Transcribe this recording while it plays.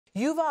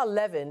Yuval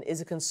Levin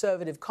is a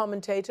conservative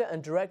commentator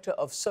and director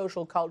of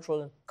social,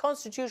 cultural, and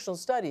constitutional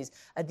studies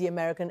at the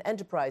American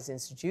Enterprise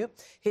Institute.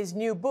 His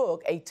new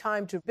book, A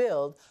Time to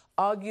Build,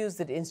 argues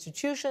that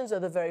institutions are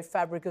the very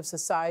fabric of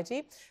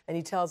society, and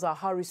he tells our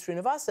Hari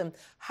Sreenivasan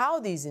how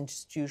these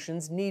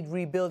institutions need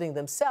rebuilding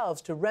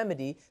themselves to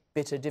remedy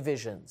bitter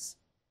divisions.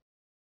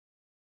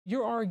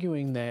 You're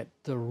arguing that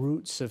the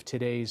roots of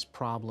today's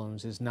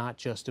problems is not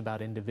just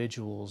about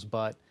individuals,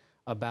 but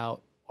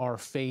about our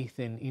faith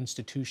in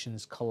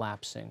institutions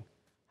collapsing.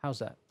 How's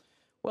that?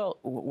 Well,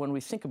 when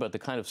we think about the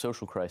kind of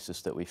social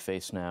crisis that we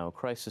face now, a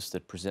crisis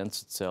that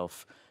presents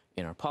itself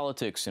in our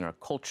politics, in our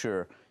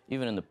culture,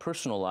 even in the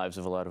personal lives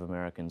of a lot of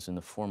Americans in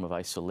the form of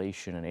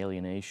isolation and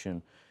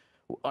alienation,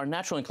 our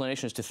natural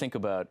inclination is to think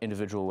about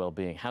individual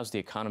well-being. How's the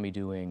economy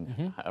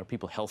doing? Are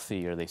people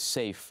healthy? Are they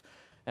safe?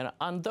 And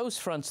on those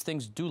fronts,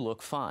 things do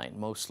look fine,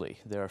 mostly.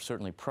 There are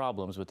certainly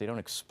problems, but they don't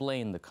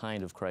explain the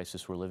kind of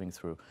crisis we're living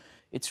through.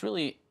 It's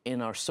really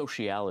in our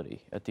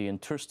sociality, at the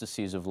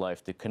interstices of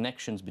life, the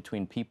connections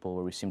between people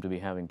where we seem to be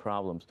having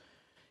problems.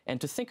 And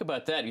to think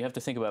about that, you have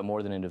to think about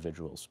more than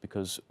individuals,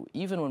 because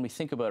even when we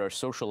think about our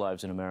social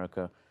lives in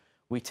America,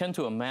 we tend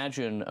to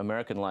imagine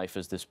American life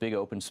as this big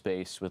open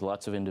space with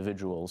lots of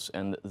individuals,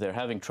 and they're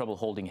having trouble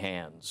holding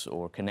hands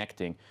or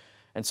connecting.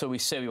 And so we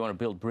say we want to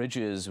build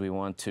bridges, we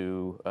want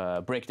to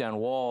break down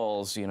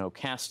walls,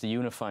 cast a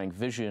unifying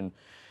vision.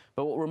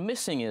 But what we're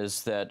missing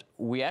is that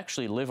we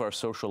actually live our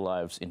social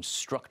lives in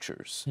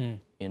structures,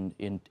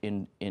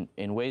 in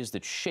ways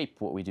that shape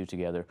what we do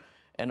together.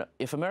 And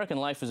if American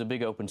life is a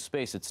big open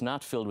space, it's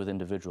not filled with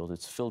individuals,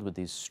 it's filled with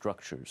these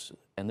structures.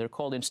 And they're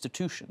called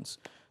institutions.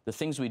 The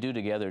things we do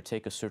together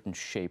take a certain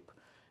shape.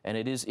 And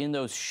it is in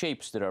those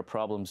shapes that our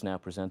problems now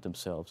present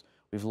themselves.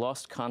 We've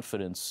lost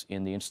confidence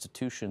in the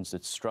institutions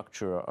that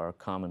structure our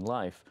common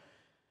life.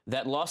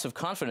 That loss of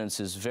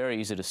confidence is very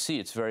easy to see.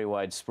 It's very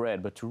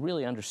widespread. But to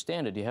really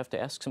understand it, you have to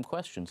ask some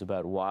questions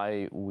about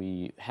why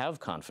we have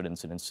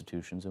confidence in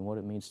institutions and what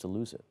it means to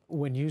lose it.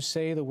 When you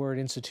say the word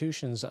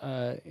institutions,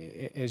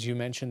 as you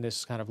mentioned,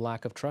 this kind of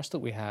lack of trust that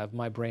we have,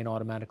 my brain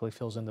automatically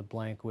fills in the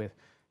blank with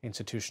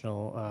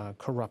institutional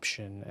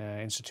corruption,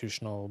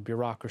 institutional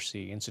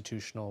bureaucracy,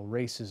 institutional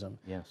racism.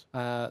 Yes.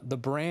 The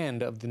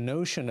brand of the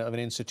notion of an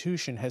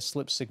institution has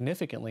slipped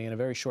significantly in a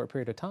very short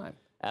period of time.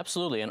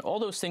 Absolutely, and all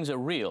those things are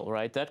real,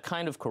 right? That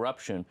kind of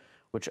corruption,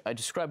 which I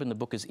describe in the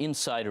book as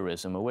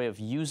insiderism, a way of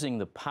using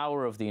the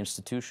power of the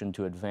institution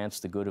to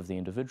advance the good of the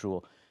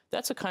individual,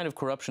 that's a kind of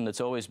corruption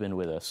that's always been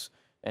with us,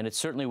 and it's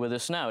certainly with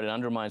us now. It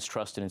undermines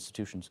trust in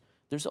institutions.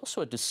 There's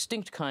also a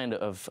distinct kind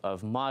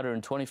of modern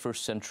 21st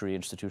century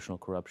institutional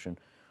corruption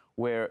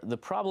where the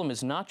problem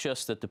is not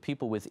just that the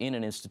people within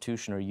an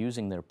institution are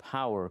using their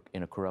power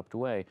in a corrupt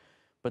way,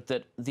 but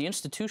that the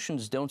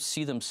institutions don't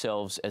see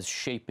themselves as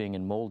shaping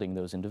and molding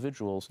those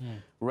individuals.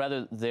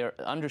 Rather, they're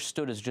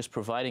understood as just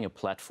providing a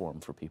platform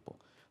for people.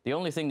 The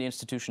only thing the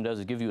institution does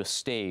is give you a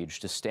stage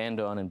to stand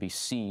on and be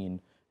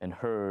seen and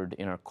heard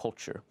in our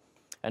culture.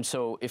 And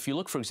so if you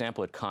look, for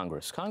example, at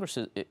Congress, Congress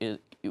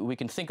we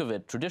can think of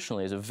it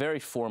traditionally as a very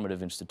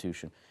formative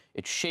institution.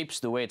 It shapes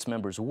the way its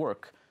members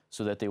work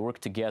so that they work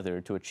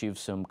together to achieve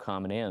some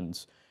common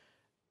ends.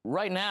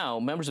 Right now,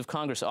 members of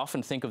Congress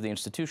often think of the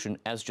institution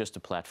as just a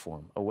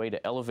platform, a way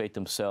to elevate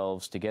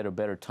themselves, to get a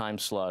better time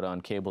slot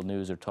on cable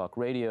news or talk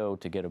radio,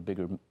 to get a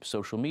bigger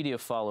social media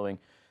following,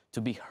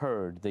 to be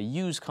heard. They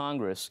use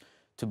Congress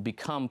to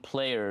become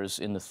players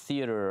in the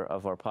theater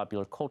of our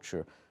popular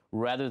culture,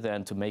 rather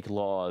than to make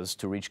laws,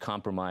 to reach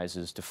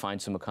compromises, to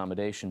find some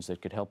accommodations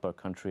that could help our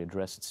country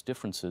address its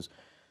differences.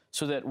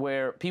 So that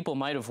where people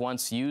might have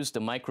once used a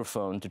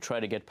microphone to try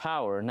to get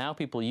power, now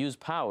people use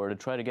power to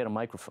try to get a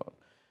microphone.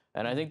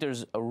 And I think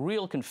there's a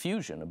real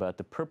confusion about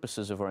the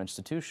purposes of our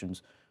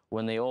institutions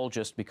when they all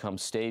just become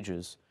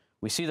stages.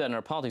 We see that in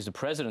our politics. The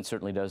president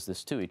certainly does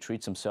this too. He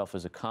treats himself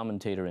as a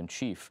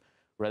commentator-in-chief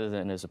rather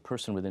than as a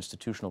person with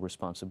institutional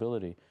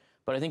responsibility.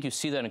 But I think you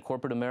see that in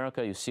corporate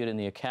America, you see it in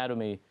the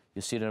academy,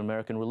 you see it in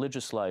American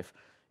religious life.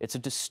 It's a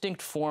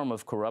distinct form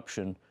of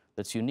corruption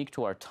that's unique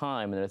to our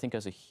time and that I think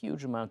has a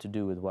huge amount to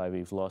do with why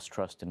we've lost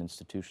trust in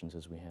institutions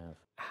as we have.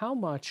 How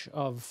much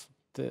of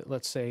the,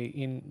 let's say,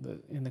 in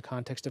the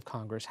context of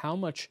Congress, how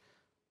much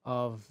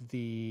of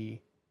the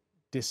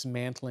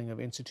dismantling of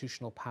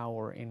institutional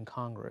power in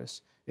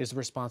Congress is the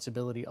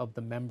responsibility of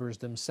the members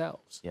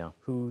themselves,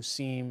 who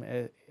seem,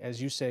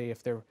 as you say,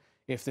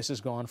 if this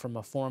has gone from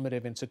a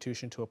formative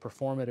institution to a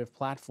performative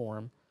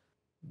platform,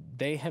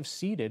 they have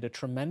ceded a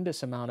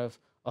tremendous amount of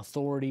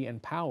authority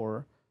and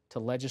power to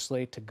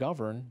legislate, to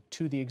govern,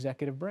 to the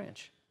executive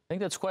branch? I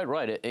think that's quite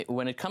right.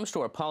 When it comes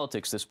to our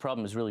politics, this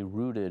problem is really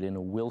rooted in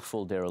a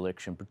willful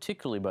dereliction,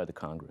 particularly by the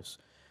Congress.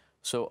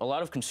 So a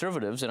lot of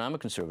conservatives, and I'm a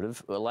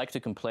conservative, like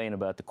to complain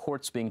about the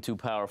courts being too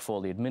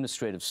powerful, the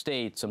administrative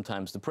state,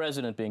 sometimes the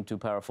president being too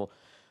powerful.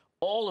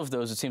 All of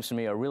those, it seems to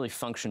me, are really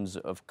functions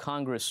of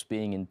Congress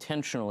being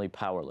intentionally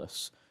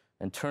powerless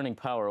and turning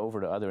power over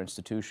to other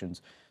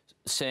institutions,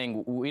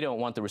 saying, we don't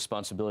want the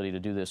responsibility to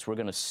do this. We're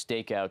going to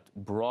stake out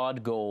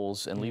broad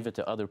goals and leave it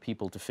to other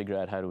people to figure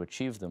out how to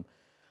achieve them.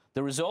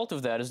 The result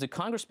of that is that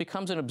Congress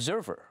becomes an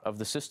observer of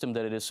the system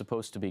that it is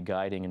supposed to be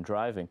guiding and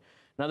driving.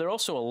 Now, there are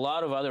also a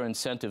lot of other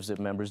incentives that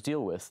members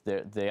deal with.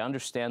 They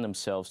understand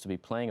themselves to be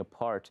playing a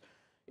part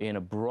in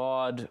a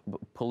broad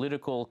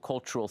political,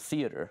 cultural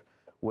theater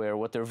where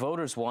what their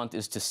voters want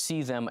is to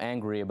see them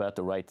angry about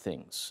the right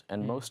things.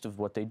 And most of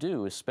what they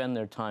do is spend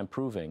their time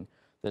proving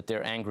that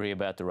they're angry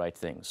about the right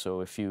things.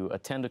 So if you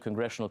attend a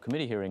congressional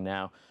committee hearing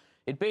now,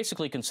 it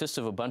basically consists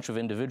of a bunch of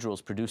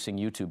individuals producing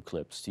YouTube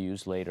clips to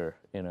use later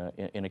in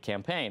a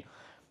campaign.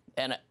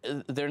 And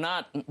they're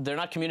not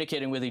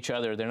communicating with each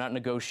other, they're not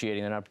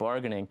negotiating, they're not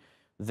bargaining,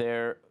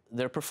 they're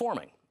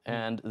performing.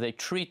 And they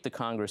treat the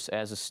Congress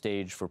as a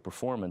stage for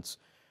performance.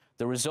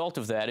 The result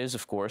of that is,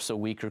 of course, a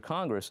weaker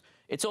Congress.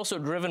 It's also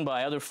driven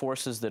by other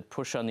forces that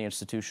push on the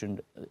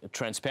institution.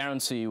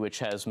 Transparency, which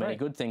has many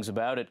good things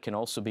about it, can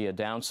also be a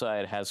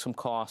downside, has some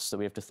costs that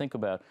we have to think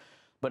about.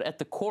 But at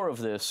the core of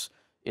this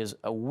is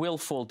a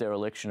willful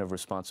dereliction of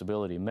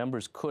responsibility.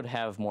 Members could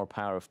have more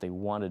power if they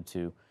wanted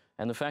to.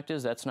 And the fact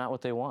is, that's not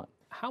what they want.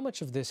 How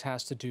much of this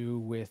has to do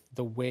with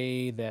the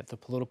way that the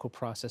political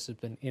process has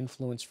been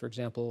influenced, for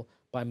example,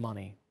 by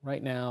money?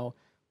 Right now,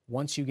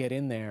 once you get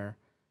in there,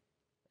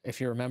 if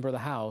you're a member of the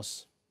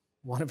House,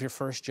 one of your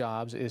first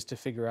jobs is to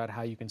figure out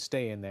how you can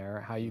stay in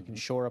there, how you can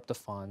shore up the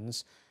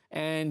funds,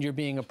 and you're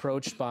being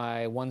approached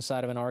by one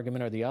side of an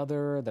argument or the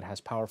other that has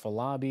powerful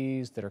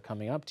lobbies that are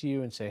coming up to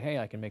you and say, hey,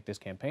 I can make this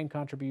campaign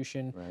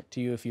contribution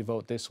to you if you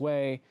vote this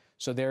way.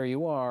 So there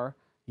you are,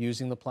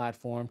 using the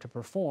platform to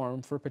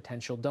perform for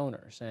potential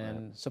donors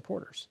and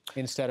supporters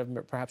instead of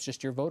perhaps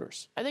just your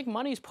voters. I think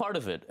money is part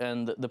of it,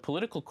 and the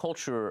political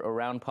culture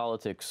around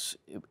politics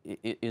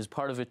is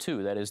part of it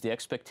too. That is, the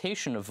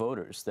expectation of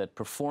voters that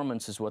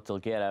performance is what they'll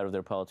get out of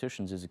their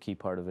politicians is a key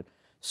part of it.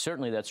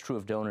 Certainly that's true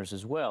of donors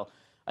as well.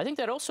 I think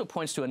that also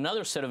points to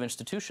another set of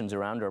institutions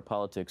around our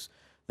politics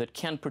that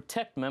can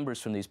protect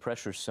members from these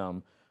pressures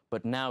some,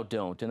 but now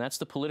don't, and that's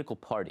the political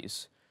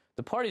parties.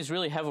 The parties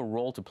really have a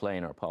role to play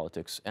in our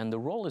politics, and the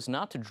role is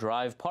not to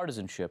drive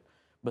partisanship,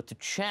 but to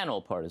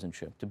channel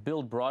partisanship, to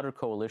build broader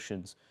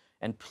coalitions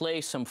and play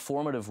some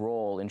formative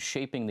role in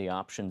shaping the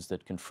options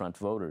that confront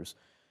voters.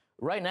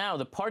 Right now,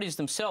 the parties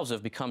themselves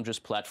have become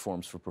just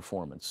platforms for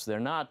performance. They're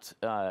not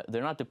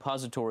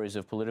depositories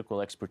of political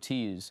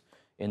expertise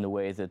in the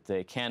way that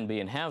they can be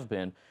and have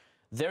been.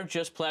 They're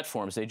just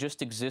platforms. They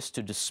just exist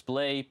to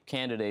display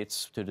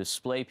candidates, to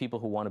display people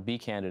who want to be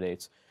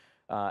candidates.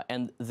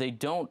 And they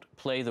don't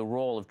play the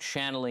role of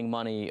channeling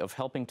money, of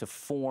helping to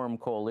form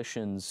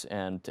coalitions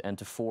and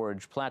to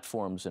forge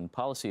platforms and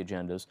policy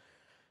agendas.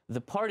 The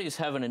parties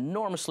have an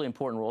enormously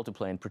important role to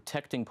play in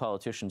protecting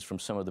politicians from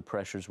some of the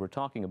pressures we're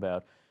talking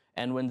about.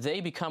 And when they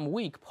become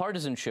weak,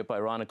 partisanship,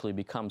 ironically,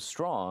 becomes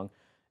strong.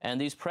 And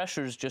these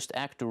pressures just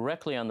act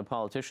directly on the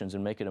politicians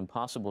and make it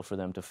impossible for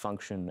them to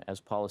function as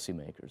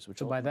policymakers,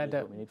 which is what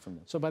we need from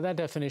them. So by that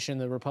definition,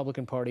 the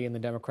Republican Party and the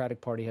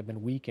Democratic Party have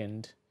been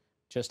weakened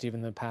just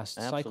even the past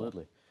cycle.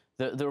 Absolutely.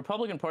 The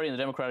Republican Party and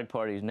the Democratic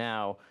Party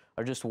now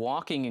are just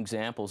walking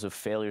examples of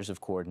failures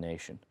of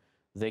coordination.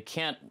 They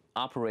can't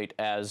operate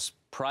as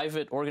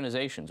private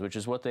organizations, which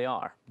is what they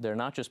are. They're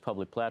not just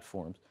public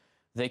platforms.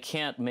 They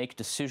can't make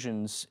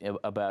decisions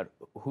about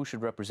who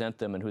should represent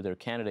them and who their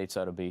candidates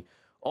ought to be.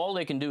 All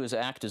they can do is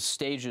act as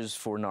stages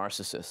for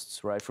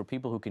narcissists, right, for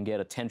people who can get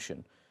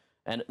attention.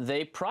 And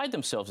they pride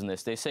themselves in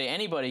this. They say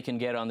anybody can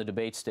get on the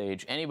debate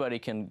stage, anybody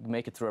can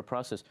make it through our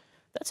process.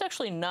 That's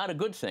actually not a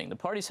good thing. The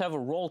parties have a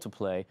role to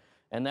play,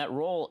 and that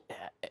role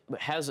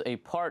has a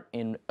part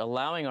in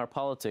allowing our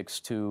politics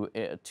to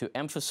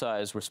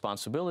emphasize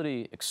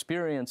responsibility,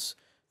 experience,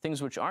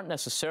 things which aren't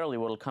necessarily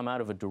what will come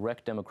out of a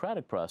direct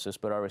democratic process,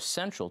 but are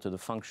essential to the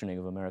functioning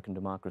of American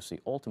democracy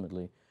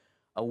ultimately.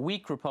 A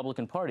weak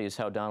Republican Party is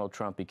how Donald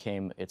Trump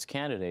became its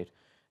candidate.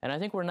 And I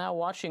think we're now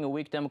watching a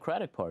weak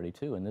Democratic Party,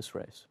 too, in this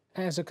race.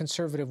 As a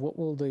conservative, what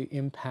will the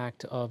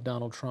impact of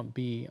Donald Trump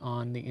be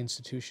on the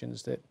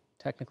institutions that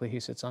technically he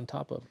sits on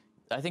top of?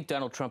 I think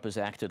Donald Trump has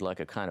acted like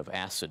a kind of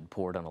acid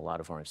poured on a lot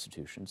of our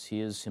institutions. He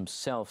is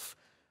himself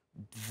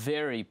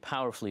very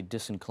powerfully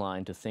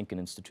disinclined to think in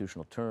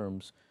institutional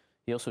terms.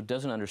 He also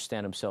doesn't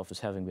understand himself as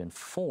having been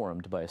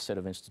formed by a set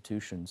of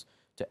institutions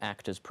to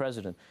act as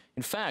president.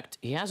 In fact,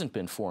 he hasn't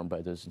been formed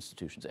by those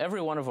institutions.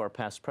 Every one of our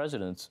past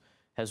presidents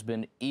has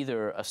been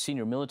either a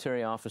senior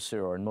military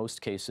officer or, in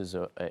most cases,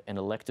 an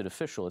elected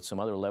official at some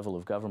other level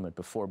of government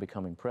before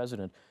becoming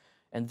president.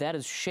 And that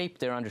has shaped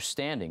their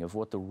understanding of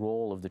what the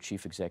role of the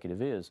chief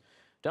executive is.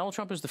 Donald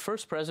Trump is the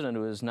first president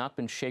who has not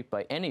been shaped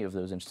by any of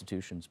those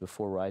institutions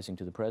before rising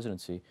to the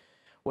presidency.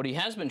 What he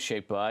has been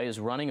shaped by is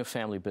running a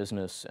family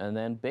business and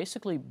then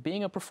basically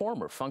being a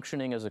performer,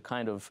 functioning as a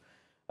kind of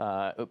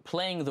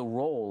playing the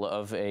role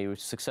of a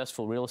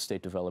successful real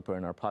estate developer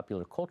in our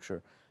popular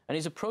culture. And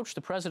he's approached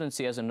the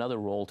presidency as another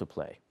role to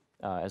play,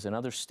 as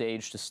another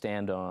stage to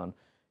stand on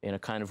in a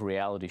kind of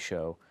reality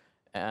show.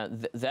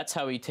 That's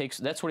what he takes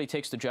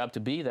the job to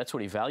be. That's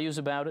what he values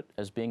about it,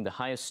 as being the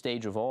highest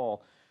stage of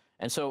all.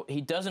 And so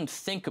he doesn't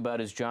think about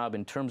his job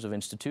in terms of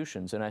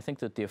institutions. And I think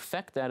that the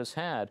effect that has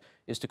had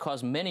is to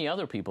cause many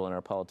other people in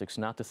our politics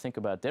not to think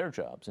about their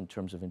jobs in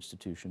terms of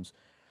institutions.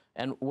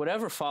 And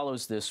whatever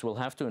follows this will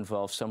have to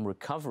involve some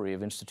recovery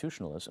of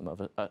institutionalism,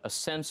 of a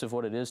sense of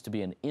what it is to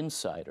be an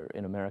insider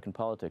in American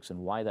politics and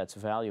why that's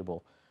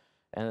valuable.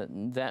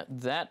 And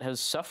that has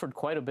suffered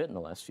quite a bit in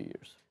the last few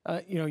years.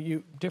 You know,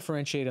 you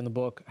differentiate in the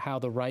book how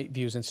the right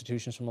views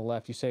institutions from the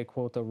left. You say,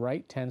 quote, the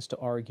right tends to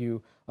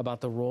argue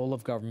about the role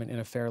of government in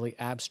a fairly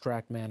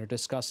abstract manner,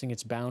 discussing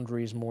its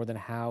boundaries more than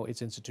how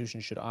its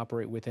institutions should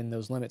operate within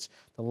those limits.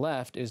 The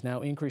left is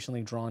now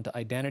increasingly drawn to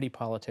identity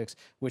politics,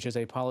 which is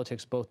a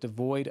politics both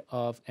devoid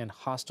of and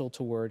hostile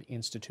toward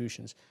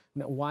institutions.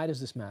 Now, why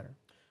does this matter?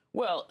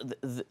 Well,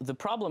 the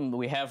problem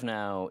we have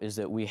now is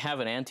that we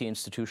have an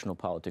anti-institutional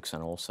politics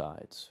on all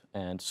sides.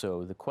 And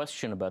so the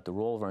question about the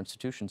role of our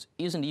institutions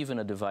isn't even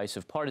a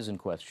divisive partisan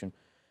question.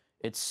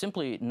 It's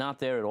simply not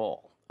there at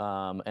all.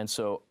 And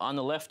so on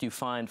the left you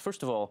find,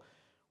 first of all,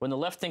 when the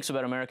left thinks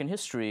about American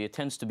history, it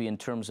tends to be in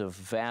terms of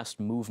vast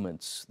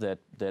movements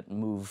that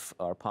move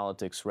our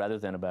politics rather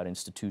than about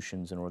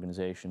institutions and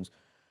organizations.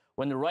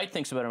 When the right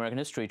thinks about American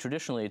history,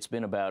 traditionally it's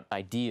been about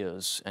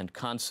ideas and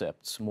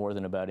concepts more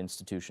than about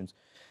institutions.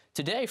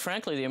 Today,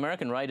 frankly, the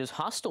American right is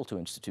hostile to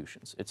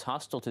institutions. It's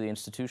hostile to the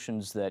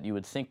institutions that you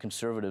would think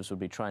conservatives would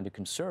be trying to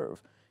conserve,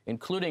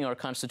 including our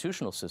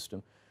constitutional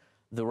system.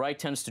 The right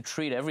tends to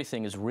treat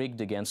everything as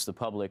rigged against the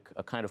public,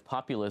 a kind of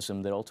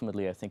populism that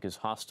ultimately I think is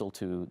hostile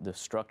to the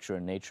structure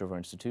and nature of our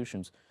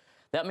institutions.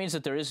 That means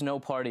that there is no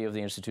party of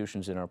the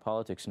institutions in our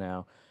politics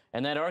now,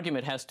 and that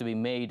argument has to be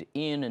made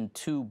in and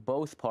to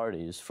both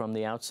parties from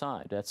the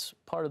outside. That's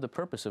part of the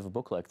purpose of a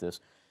book like this,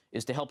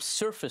 is to help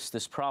surface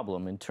this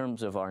problem in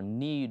terms of our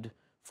need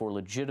for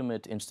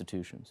legitimate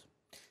institutions.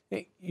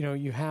 You know,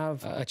 you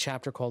have a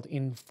chapter called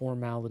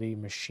Informality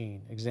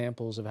Machine,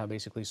 examples of how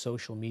basically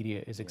social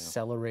media is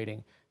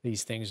accelerating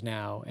these things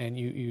now. And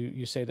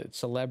you say that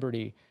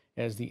celebrity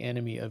as the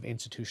enemy of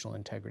institutional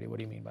integrity. What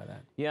do you mean by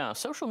that? Yeah,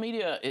 social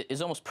media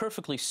is almost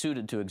perfectly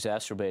suited to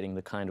exacerbating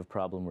the kind of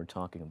problem we're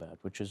talking about,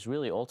 which is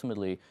really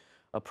ultimately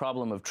a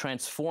problem of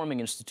transforming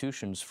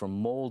institutions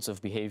from molds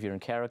of behavior and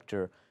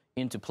character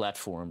into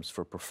platforms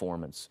for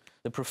performance.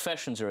 The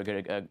professions are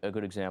a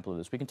good example of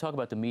this. We can talk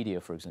about the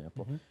media, for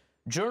example.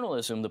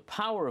 Journalism, the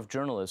power of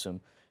journalism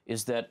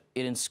is that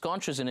it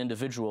ensconces an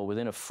individual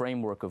within a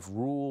framework of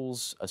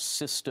rules, a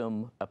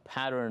system, a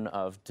pattern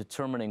of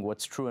determining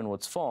what's true and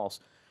what's false.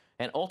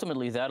 And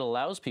ultimately, that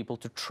allows people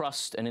to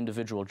trust an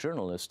individual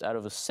journalist out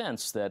of a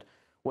sense that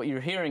what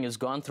you're hearing has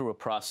gone through a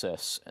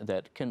process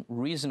that can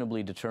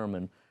reasonably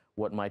determine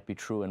what might be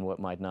true and what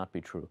might not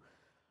be true.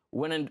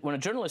 When a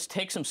journalist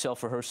takes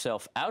himself or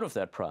herself out of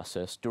that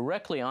process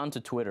directly onto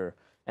Twitter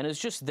and is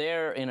just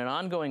there in an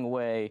ongoing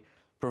way,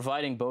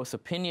 providing both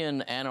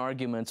opinion and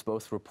arguments,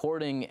 both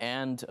reporting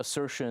and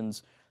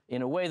assertions,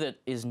 in a way that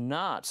is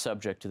not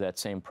subject to that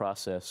same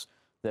process,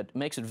 that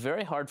makes it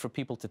very hard for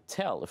people to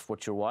tell if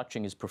what you're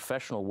watching is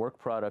professional work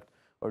product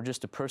or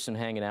just a person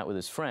hanging out with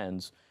his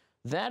friends,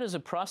 that is a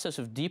process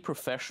of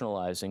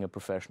deprofessionalizing a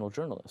professional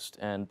journalist.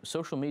 And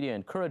social media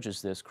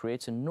encourages this,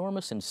 creates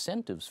enormous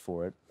incentives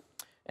for it,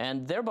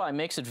 and thereby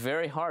makes it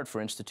very hard for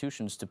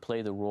institutions to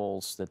play the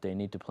roles that they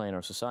need to play in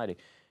our society.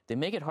 They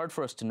make it hard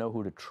for us to know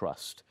who to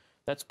trust.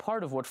 That's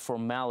part of what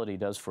formality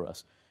does for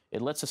us.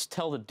 It lets us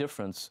tell the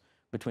difference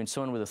between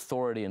someone with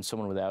authority and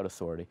someone without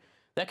authority.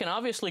 That can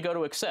obviously go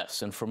to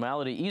excess, and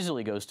formality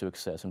easily goes to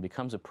excess and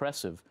becomes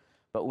oppressive,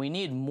 but we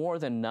need more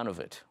than none of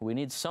it. We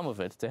need some of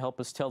it to help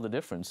us tell the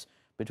difference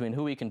between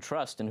who we can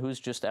trust and who's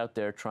just out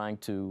there trying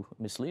to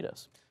mislead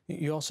us.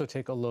 You also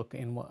take a look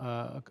in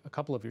a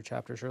couple of your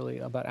chapters really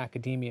about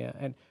academia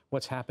and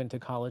what's happened to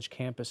college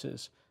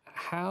campuses.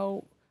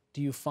 How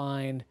do you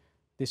find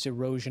this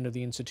erosion of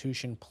the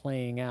institution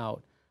playing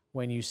out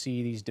when you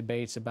see these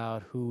debates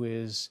about who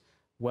is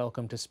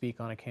welcome to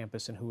speak on a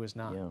campus and who is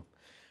not? Yeah.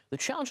 The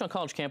challenge on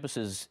college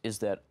campuses is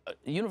that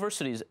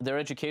universities, they're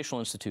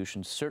educational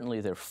institutions,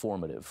 certainly they're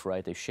formative,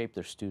 right? They shape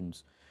their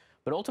students.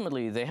 But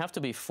ultimately, they have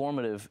to be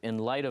formative in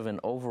light of an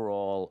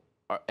overall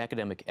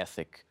academic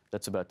ethic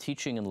that's about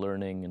teaching and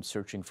learning and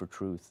searching for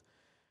truth.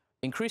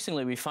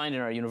 Increasingly, we find in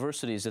our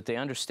universities that they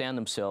understand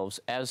themselves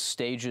as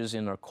stages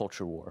in our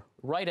culture war,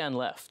 right and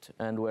left,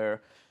 and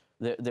where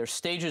they're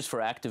stages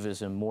for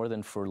activism more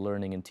than for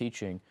learning and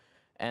teaching.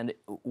 And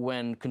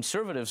when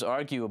conservatives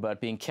argue about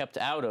being kept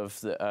out of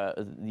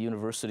the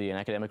university and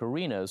academic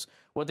arenas,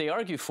 what they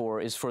argue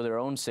for is for their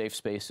own safe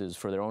spaces,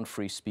 for their own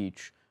free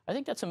speech. I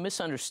think that's a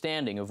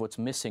misunderstanding of what's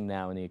missing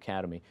now in the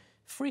academy.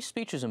 Free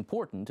speech is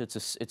important.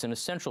 It's an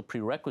essential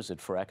prerequisite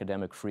for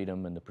academic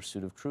freedom and the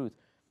pursuit of truth.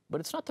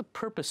 But it's not the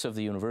purpose of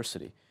the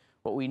university.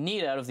 What we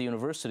need out of the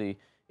university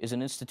is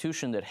an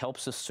institution that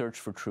helps us search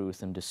for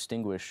truth and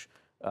distinguish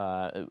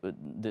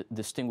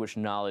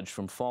knowledge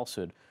from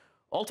falsehood.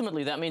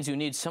 Ultimately, that means you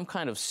need some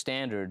kind of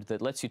standard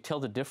that lets you tell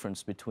the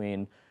difference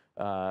between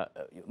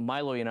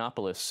Milo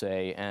Yiannopoulos,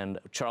 say, and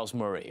Charles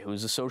Murray,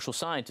 who's a social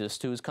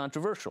scientist who is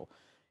controversial.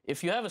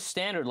 if you have a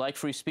standard like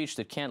free speech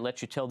that can't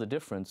let you tell the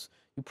difference,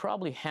 you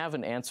probably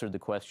haven't answered the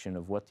question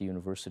of what the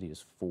university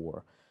is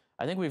for.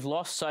 I think we've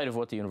lost sight of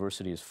what the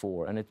university is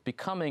for, and it's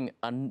becoming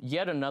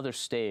yet another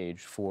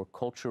stage for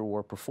culture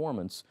war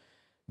performance,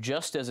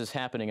 just as is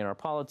happening in our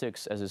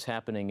politics, as is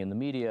happening in the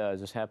media,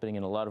 as is happening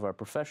in a lot of our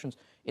professions,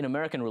 in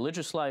American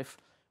religious life,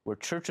 where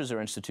churches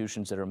are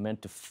institutions that are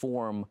meant to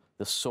form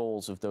the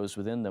souls of those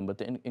within them,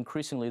 but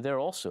increasingly they're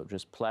also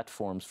just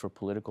platforms for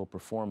political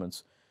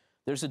performance.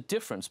 There's a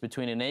difference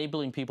between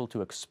enabling people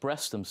to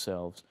express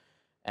themselves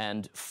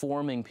and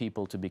forming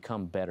people to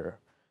become better.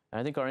 And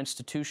I think our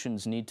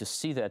institutions need to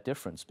see that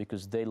difference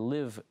because they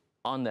live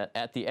on that,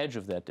 at the edge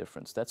of that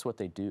difference. That's what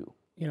they do.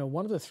 You know,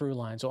 one of the through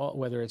lines,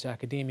 whether it's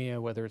academia,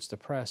 whether it's the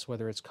press,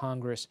 whether it's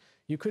Congress,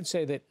 you could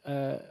say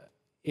that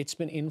it's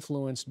been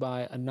influenced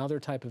by another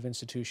type of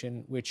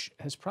institution which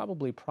has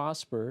probably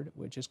prospered,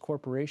 which is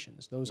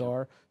corporations. Those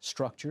are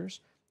structures,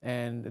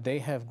 and they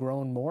have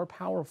grown more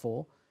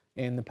powerful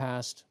in the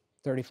past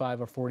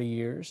 35 or 40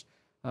 years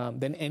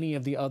than any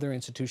of the other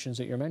institutions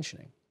that you're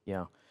mentioning.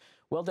 Yeah.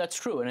 Well, that's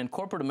true. And in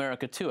corporate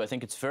America, too, I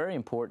think it's very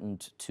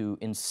important to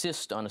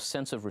insist on a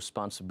sense of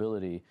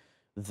responsibility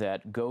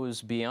that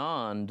goes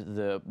beyond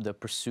the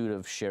pursuit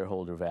of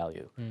shareholder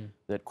value.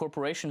 That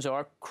corporations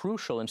are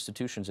crucial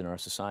institutions in our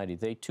society.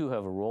 They, too,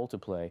 have a role to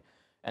play.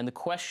 And the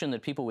question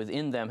that people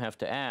within them have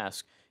to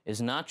ask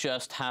is not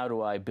just how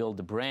do I build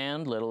the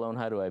brand, let alone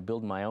how do I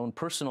build my own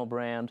personal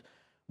brand,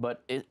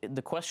 but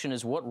the question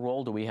is what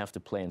role do we have to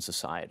play in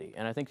society?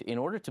 And I think in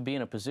order to be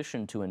in a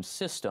position to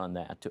insist on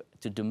that,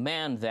 to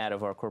demand that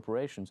of our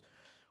corporations,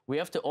 we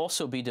have to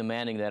also be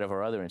demanding that of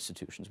our other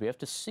institutions. We have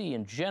to see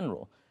in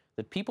general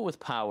that people with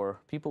power,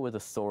 people with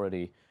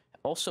authority,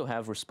 also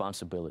have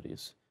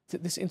responsibilities.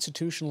 This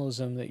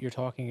institutionalism that you're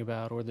talking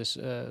about, or this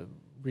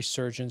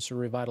resurgence or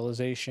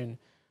revitalization,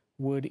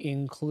 would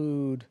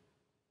include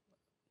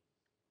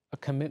a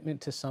commitment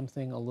to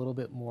something a little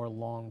bit more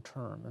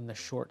long-term and the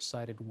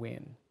short-sighted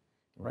win,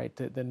 right?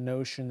 The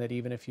notion that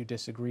even if you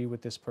disagree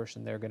with this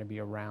person, they're going to be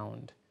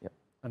around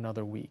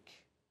another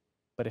week.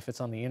 But if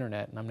it's on the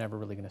internet and I'm never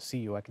really going to see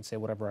you, I can say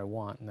whatever I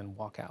want and then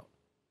walk out.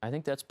 I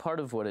think that's part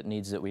of what it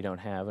needs that we don't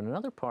have. And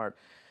another part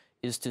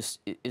is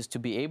to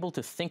be able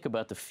to think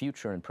about the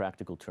future in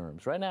practical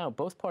terms. Right now,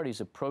 both parties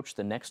approach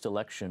the next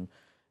election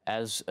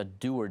as a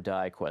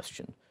do-or-die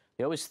question.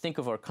 They always think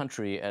of our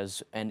country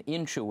as an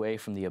inch away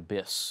from the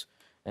abyss.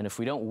 And if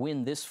we don't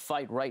win this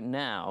fight right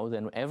now,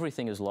 then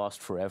everything is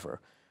lost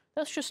forever.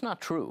 That's just not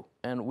true.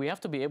 And we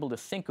have to be able to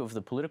think of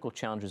the political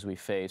challenges we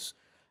face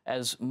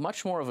as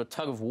much more of a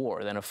tug of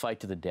war than a fight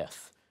to the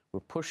death. We're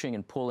pushing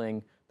and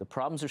pulling. The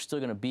problems are still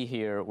going to be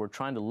here. We're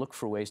trying to look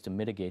for ways to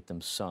mitigate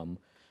them some.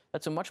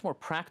 That's a much more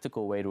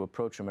practical way to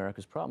approach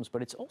America's problems,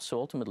 but it's also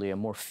ultimately a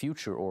more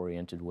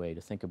future-oriented way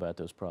to think about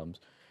those problems.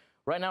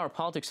 Right now, our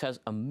politics has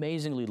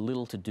amazingly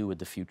little to do with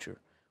the future.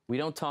 We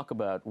don't talk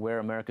about where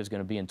America is going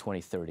to be in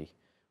 2030.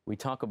 We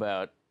talk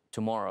about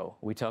tomorrow.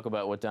 We talk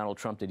about what Donald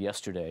Trump did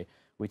yesterday.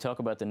 We talk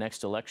about the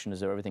next election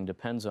as though everything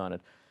depends on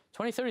it.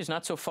 2030 is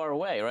not so far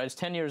away, right? It's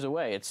 10 years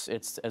away. It's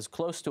as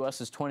close to us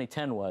as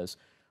 2010 was.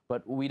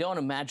 But we don't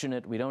imagine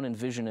it, we don't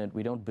envision it,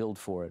 we don't build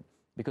for it,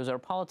 because our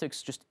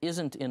politics just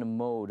isn't in a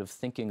mode of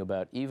thinking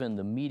about even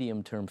the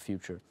medium-term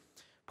future.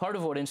 Part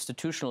of what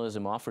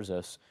institutionalism offers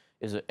us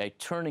is a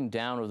turning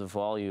down of the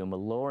volume, a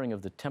lowering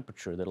of the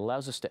temperature that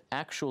allows us to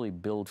actually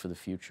build for the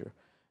future.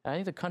 And I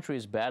think the country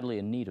is badly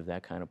in need of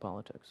that kind of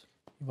politics.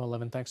 Yuval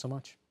Levin, thanks so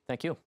much.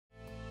 Thank you.